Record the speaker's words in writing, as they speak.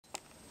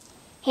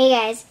Hey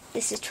guys,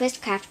 this is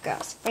Twist Craft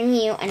Girls,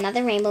 bringing you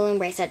another Rainbow Loom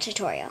Bracelet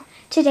tutorial.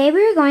 Today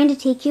we are going to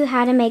teach you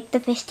how to make the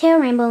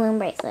Fishtail Rainbow Loom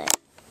Bracelet.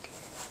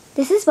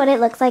 This is what it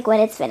looks like when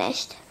it's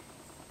finished.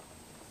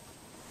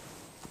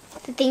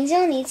 The things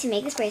you'll need to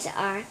make this bracelet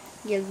are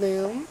your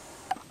loom,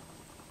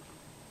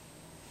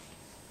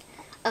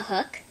 a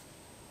hook,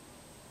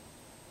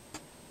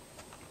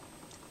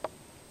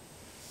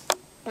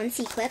 one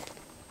C-clip,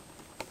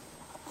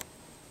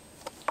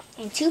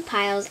 and 2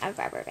 piles of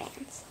rubber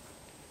bands.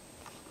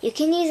 You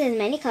can use as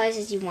many colors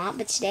as you want,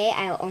 but today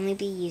I will only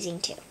be using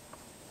 2.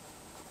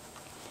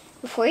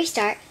 Before you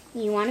start,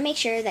 you want to make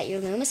sure that your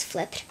loom is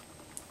flipped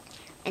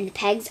and the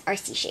pegs are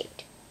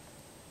C-shaped.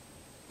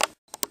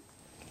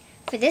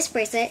 For this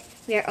bracelet,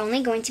 we are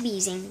only going to be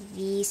using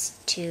these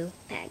 2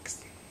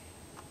 pegs.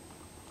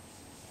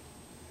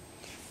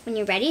 When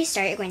you're ready to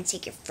start, you're going to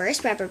take your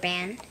first rubber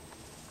band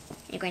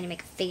and you're going to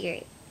make a figure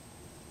 8.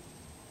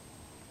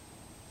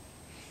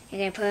 You're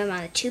going to put them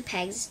on the 2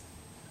 pegs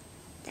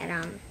that are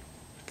on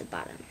the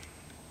bottom.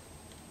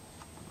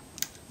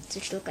 So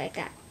it should look like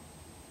that.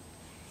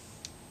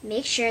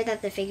 Make sure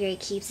that the figure 8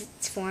 keeps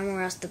its form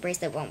or else the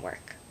bracelet won't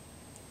work.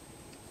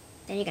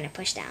 Then you're going to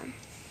push down.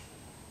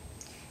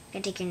 You're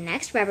going to take your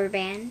next rubber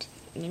band,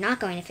 and you're not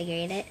going to figure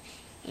 8 it,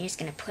 and you're just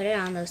going to put it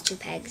on those 2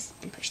 pegs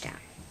and push down.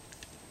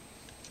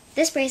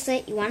 This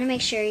bracelet, you want to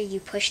make sure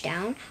you push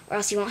down or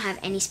else you won't have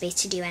any space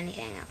to do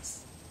anything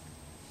else.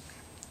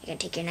 You're going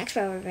to take your next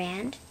rubber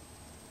band,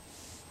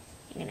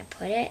 you're going to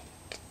put it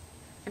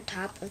on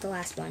top of the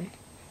last one.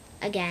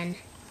 Again,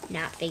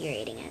 not figure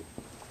 8ing it.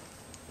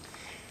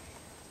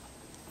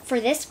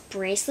 For this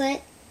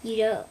bracelet,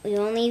 you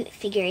only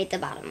figure 8 the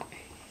bottom one.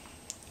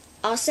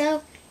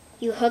 Also,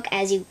 you hook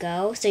as you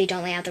go, so you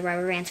don't lay out the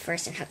rubber bands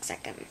first and hook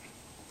second.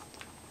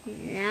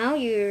 Now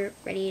you're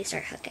ready to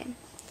start hooking.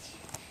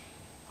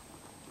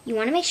 You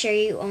want to make sure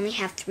you only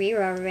have 3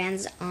 rubber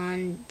bands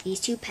on these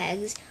 2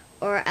 pegs,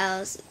 or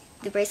else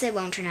the bracelet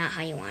won't turn out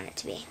how you want it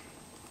to be.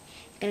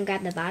 You're going to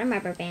grab the bottom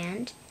rubber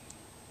band.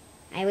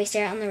 I always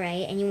start on the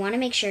right, and you want to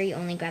make sure you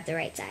only grab the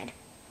right side.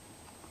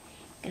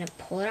 You're going to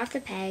pull it off the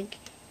peg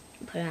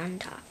and put it on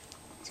top,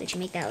 so it should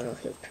make that little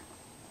hoop.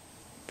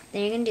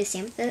 Then you're going to do the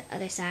same with the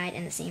other side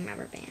and the same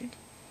rubber band.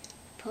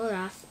 Pull it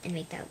off and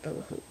make that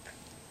little hoop.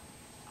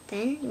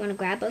 Then you want to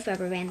grab both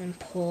rubber bands and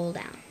pull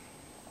down.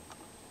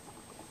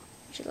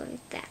 It should look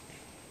like that.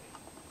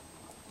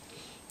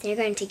 Then you're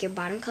going to take your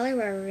bottom color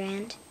rubber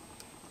band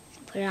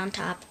and put it on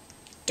top.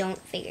 Don't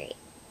figure 8.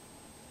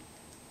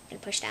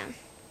 And push down.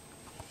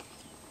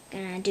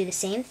 You're going to do the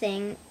same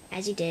thing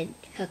as you did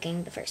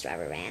hooking the first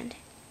rubber band.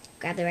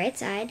 Grab the right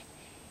side,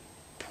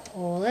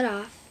 pull it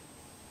off,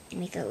 and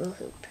make that little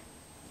hoop.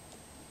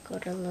 Go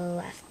to the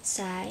left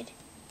side,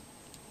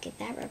 get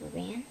that rubber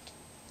band,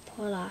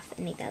 pull it off,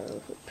 and make that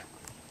little hoop.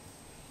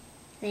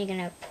 Then you're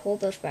going to pull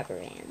both rubber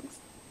bands.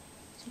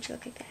 So it should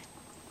look like that.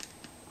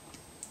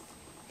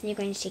 Then you're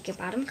going to take your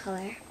bottom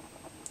color,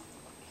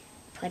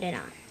 put it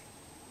on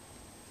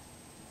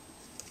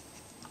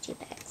 2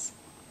 pegs,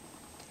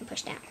 and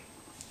push down.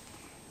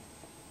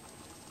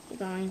 You're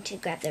going to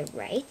grab the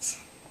right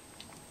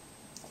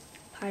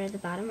part of the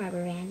bottom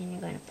rubber band and you're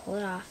going to pull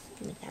it off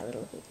and make that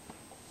little hoop.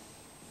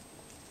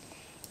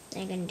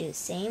 Then you're going to do the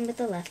same with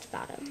the left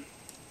bottom.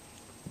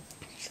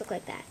 It should look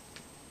like that.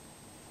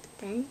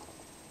 Then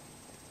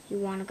you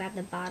want to grab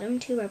the bottom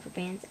 2 rubber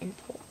bands and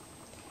pull.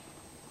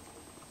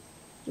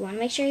 You want to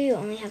make sure you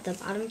only have the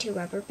bottom 2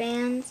 rubber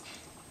bands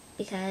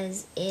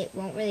because it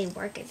won't really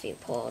work if you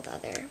pull the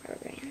other rubber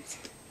bands.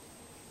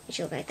 It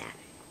should look like that.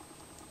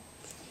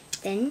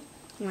 Then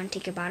you want to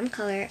take your bottom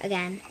color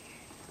again,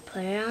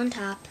 put it on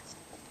top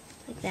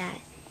like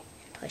that,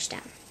 and push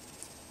down.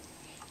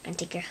 You're going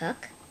to take your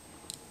hook.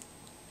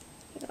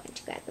 You're going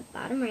to grab the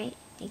bottom right,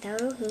 make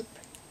that little hoop,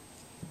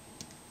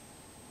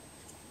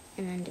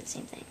 and then do the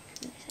same thing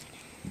on the other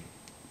side.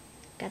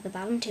 Grab the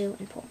bottom 2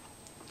 and pull.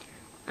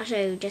 I'll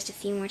show you just a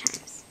few more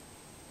times.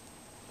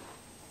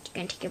 You're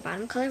going to take your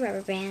bottom color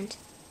rubber band,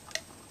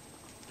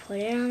 put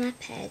it on that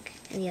peg,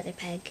 and the other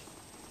peg,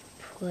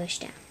 push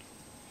down.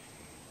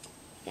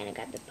 You're going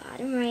to grab the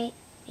bottom right,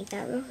 make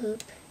that little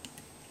hoop,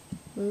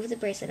 move the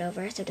bracelet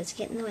over so it doesn't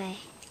get in the way,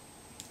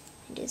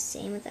 and do the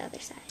same with the other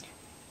side.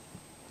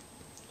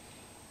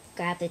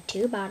 Grab the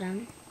 2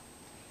 bottom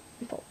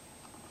and pull.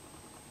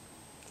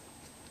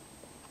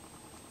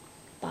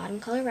 Bottom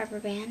color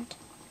rubber band,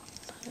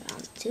 put it on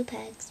the 2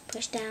 pegs,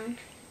 push down,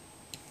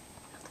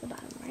 hook the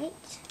bottom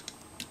right,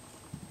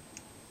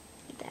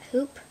 make that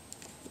hoop,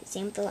 do the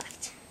same with the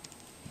left.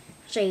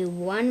 I'll show you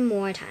one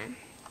more time.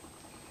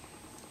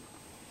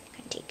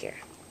 Take your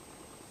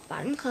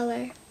bottom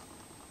color,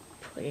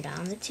 put it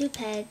on the 2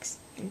 pegs,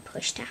 and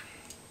push down.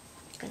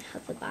 You're going to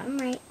hook the bottom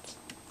right,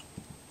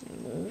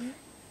 and move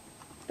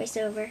the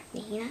bracelet over,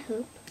 making that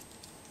hoop.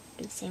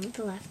 Do the same with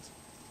the left,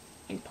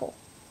 and pull.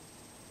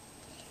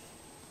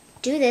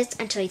 Do this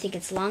until you think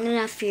it's long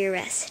enough for your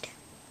wrist.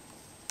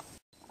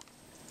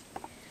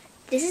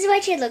 This is what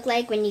it should look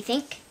like when you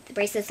think the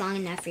bracelet's long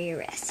enough for your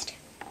wrist.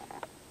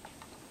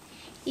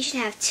 You should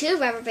have 2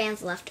 rubber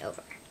bands left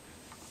over.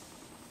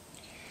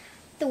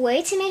 The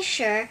way to make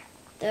sure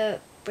the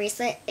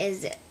bracelet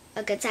is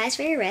a good size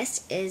for your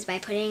wrist is by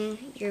putting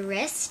your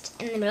wrist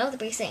in the middle of the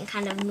bracelet and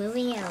kind of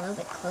moving it a little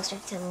bit closer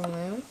to the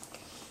loom.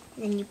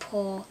 And then you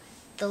pull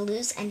the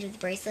loose end of the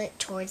bracelet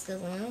towards the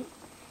loom,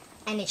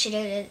 and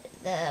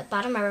the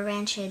bottom rubber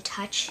band should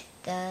touch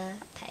the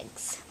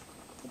pegs,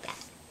 like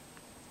that.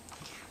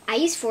 I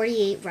use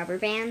 48 rubber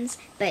bands,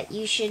 but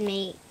you should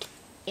make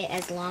it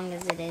as long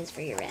as it is for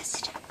your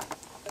wrist.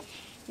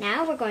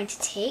 Now we're going to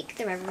take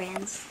the rubber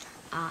bands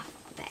off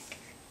the peg.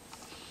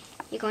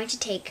 You're going to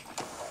take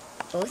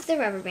both the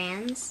rubber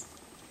bands,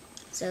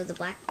 so the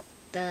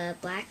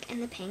black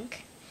and the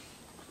pink,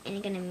 and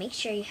you're going to make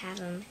sure you have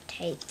them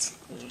tight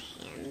in your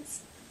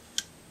hands,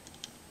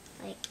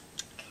 like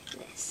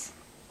this.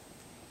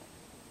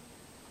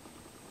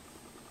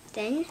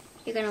 Then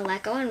you're going to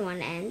let go on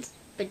one end,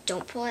 but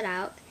don't pull it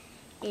out,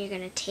 and you're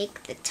going to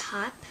take the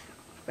top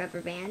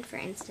rubber band, for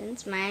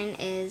instance, mine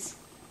is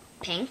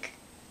pink.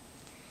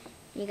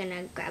 You're going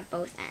to grab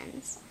both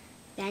ends.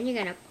 Then you're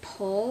going to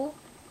pull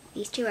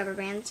these two rubber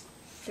bands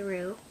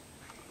through,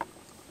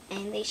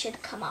 and they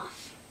should come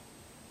off.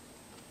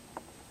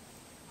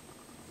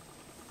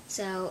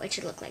 So it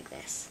should look like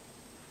this.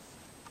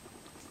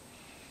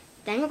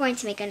 Then we're going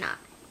to make a knot.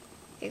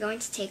 You're going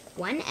to take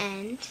one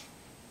end,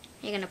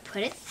 you're going to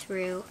put it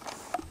through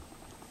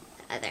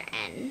the other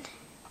end.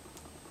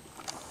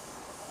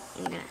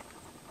 You're going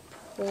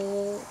to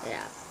pull it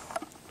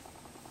up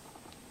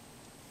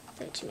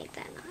so to make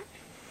that knot.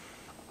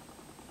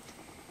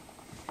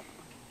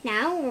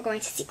 Now we're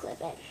going to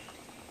C-clip it.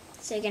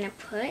 So you're going to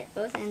put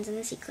both ends in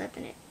the C-clip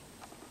and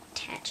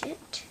attach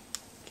it.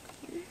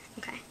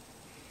 Okay.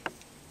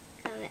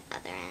 On the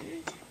other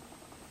end.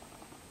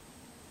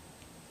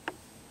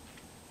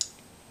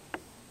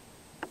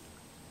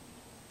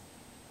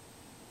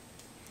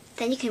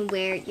 Then you can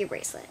wear your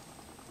bracelet.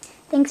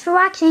 Thanks for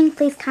watching.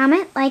 Please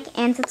comment, like,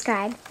 and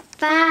subscribe.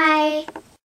 Bye!